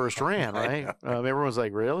he first ran, right? Everyone's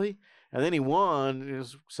like, really? And then he won.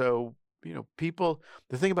 So you know, people.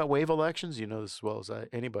 The thing about wave elections, you know this as well as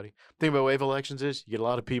anybody. The thing about wave elections is you get a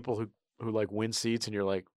lot of people who like win seats, and you're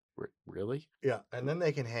like, really? Yeah, and then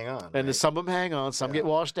they can hang on. And then some of them hang on, some get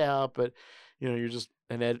washed out, but you know, you're just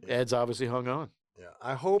Ed's obviously hung on.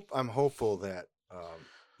 Yeah, I'm hopeful that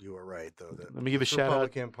you were right though. That Let me give a this shout out.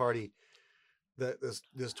 Republican Party, that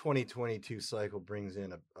this 2022 cycle brings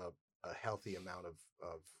in a healthy amount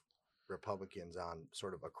of Republicans on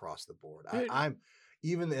sort of across the board. I'm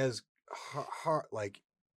even as hard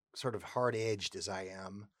edged as I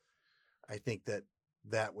am. I think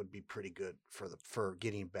that would be pretty good for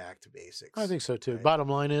getting back to basics. I think so too. right? Bottom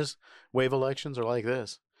line is, wave elections are like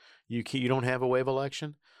this. You don't have a wave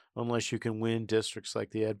election unless you can win districts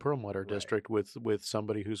like the Ed Perlmutter district with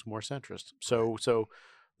somebody who's more centrist. So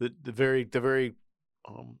the very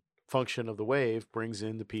function of the wave brings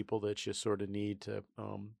in the people that you sort of need to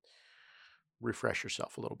refresh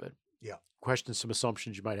yourself a little bit. Yeah. Question some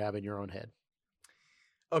assumptions you might have in your own head.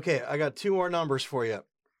 Okay, I got two more numbers for you.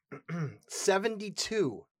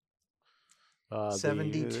 72.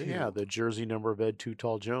 72. The jersey number of Ed Too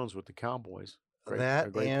Tall Jones with the Cowboys. A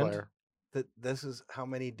great player. This is how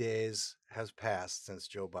many days has passed since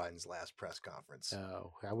Joe Biden's last press conference.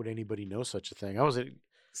 Oh, how would anybody know such a thing? I wasn't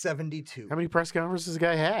 72. How many press conferences the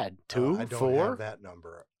guy had? 2, I don't 4? have that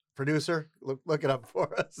number. Producer, look it up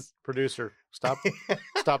for us. Producer, stop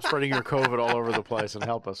spreading your COVID all over the place and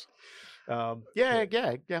help us. Yeah.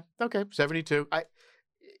 Okay, 72.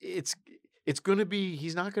 It's going to be.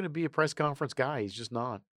 He's not going to be a press conference guy. He's just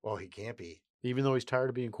not. Well, he can't be. Even though he's tired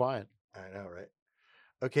of being quiet. I know, right?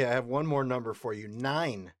 Okay, I have one more number for you.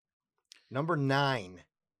 9. Number 9.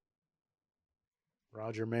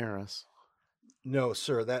 Roger Maris. No,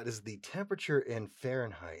 sir. That is the temperature in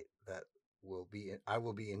Fahrenheit that I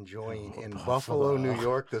will be enjoying in Buffalo, New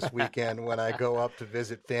York this weekend when I go up to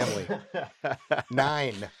visit family.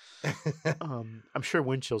 9. I'm sure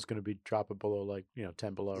wind chill's going to be dropping below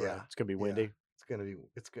 10 below. Yeah, right? It's going to be windy. Yeah. It's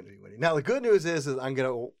going to be windy. Now the good news is I'm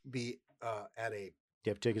going to be at a. Do you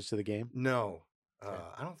have tickets to the game? No,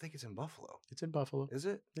 I don't think it's in Buffalo. It's in Buffalo. Is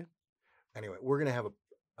it? Yeah. Anyway,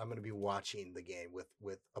 I'm going to be watching the game with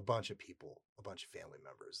a bunch of people, a bunch of family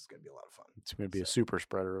members. It's going to be a lot of fun. It's going to be a super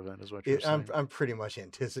spreader event, is what you're saying. I'm pretty much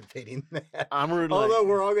anticipating that. I'm rooting. Although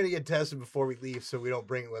we're all going to get tested before we leave, so we don't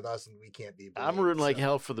bring it with us, and we can't be. I'm rooting like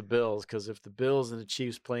hell for the Bills because if the Bills and the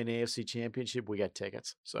Chiefs play an AFC Championship, we got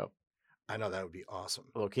tickets. So I know that would be awesome.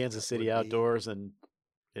 Well, Kansas City outdoors and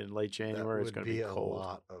in late January, it's going to be cold. A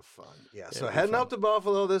lot of fun. Yeah. So heading up to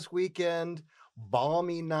Buffalo this weekend,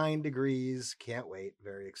 balmy 9 degrees. Can't wait.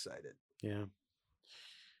 Very excited. Yeah.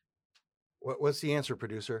 What's the answer,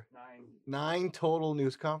 producer? 9 total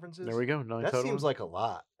news conferences. There we go. 9 that total. seems like a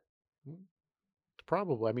lot.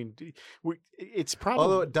 probably. I mean, it's probably.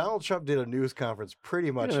 Although Donald Trump did a news conference pretty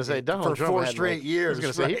much say Donald for Trump 4 had, straight like, years. I was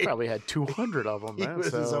going to say he right? probably had 200 of them. He man, was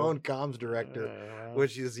his so- own comms director, well.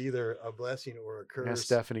 which is either a blessing or a curse. Yeah,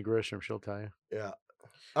 Stephanie Grisham, she'll tell you. Yeah.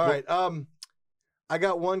 All right. I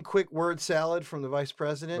got one quick word salad from the vice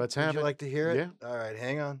president. Let's Would have you it. like to hear it? Yeah. All right.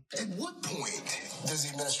 Hang on. At what point does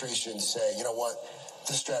the administration say, you know what,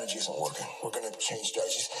 this strategy isn't working? We're going to change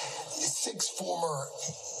strategies. 6 former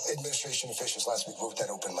administration officials last week wrote that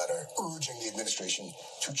open letter urging the administration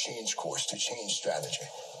to change course, to change strategy.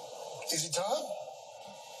 Is it time?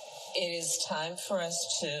 It is time for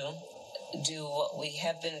us to do what we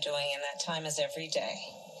have been doing, and that time is every day.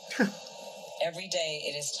 Every day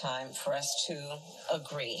it is time for us to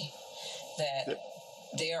agree that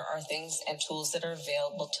there are things and tools that are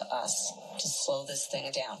available to us to slow this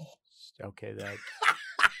thing down. Okay, that.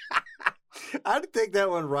 I think that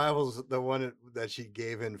one rivals the one that she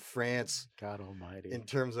gave in France. God almighty. In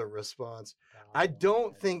terms of response. I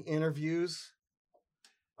don't think interviews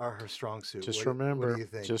are her strong suit. Just What remember, do you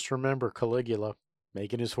think? just remember Caligula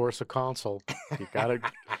making his horse a consul. You gotta,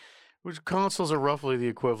 which consuls are roughly the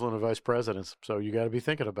equivalent of vice presidents, so you got to be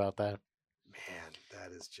thinking about that. Man,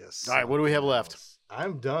 that is just. All right, what do we have left?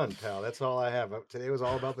 I'm done, pal. That's all I have. Today was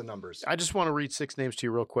all about the numbers. I just want to read 6 names to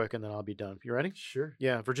you real quick, and then I'll be done. You ready? Sure.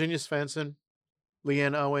 Yeah, Virginia Svensson,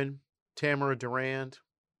 Leanne Owen, Tamara Durand,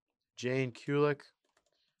 Jane Kulik,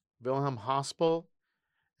 Wilhelm Hospel,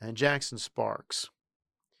 and Jackson Sparks.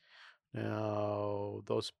 Now,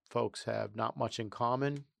 those folks have not much in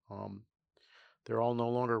common. They're all no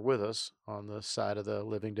longer with us on the side of the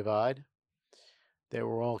living divide. They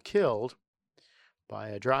were all killed by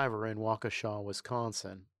a driver in Waukesha,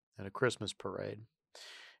 Wisconsin, at a Christmas parade.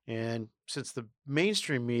 And since the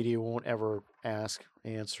mainstream media won't ever ask,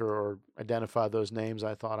 answer, or identify those names,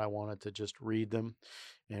 I thought I wanted to just read them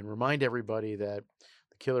and remind everybody that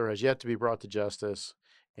the killer has yet to be brought to justice,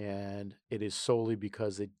 and it is solely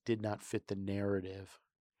because they did not fit the narrative.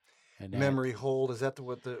 And memory hold, is that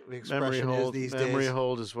what the expression is these days? Memory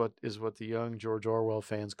hold is what the young George Orwell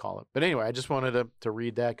fans call it. But anyway, I just wanted to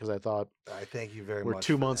read that because I thought I thank you very we're much.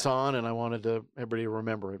 2 months on, and I wanted everybody to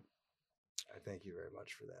remember it. I thank you very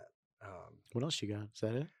much for that. What else you got? Is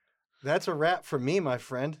that it? That's a wrap for me, my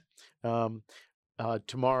friend.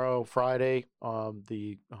 Tomorrow, Friday,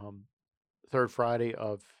 the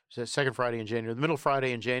second Friday in January. The middle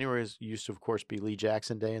Friday in January used to, of course, be Lee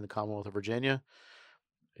Jackson Day in the Commonwealth of Virginia.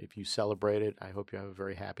 If you celebrate it, I hope you have a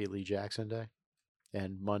very happy Lee Jackson Day.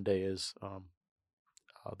 And Monday is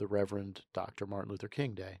the Reverend Dr. Martin Luther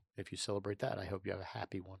King Day. If you celebrate that, I hope you have a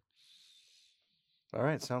happy one. All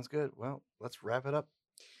right, sounds good. Well, let's wrap it up.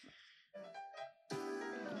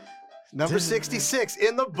 Number 66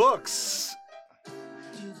 in the books.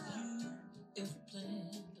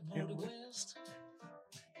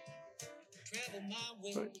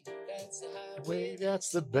 Way, that's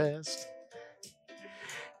the best.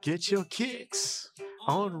 Get your kicks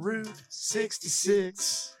on Route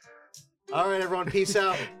 66. All right, everyone, peace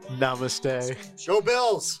out. Namaste. Go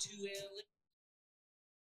Bills.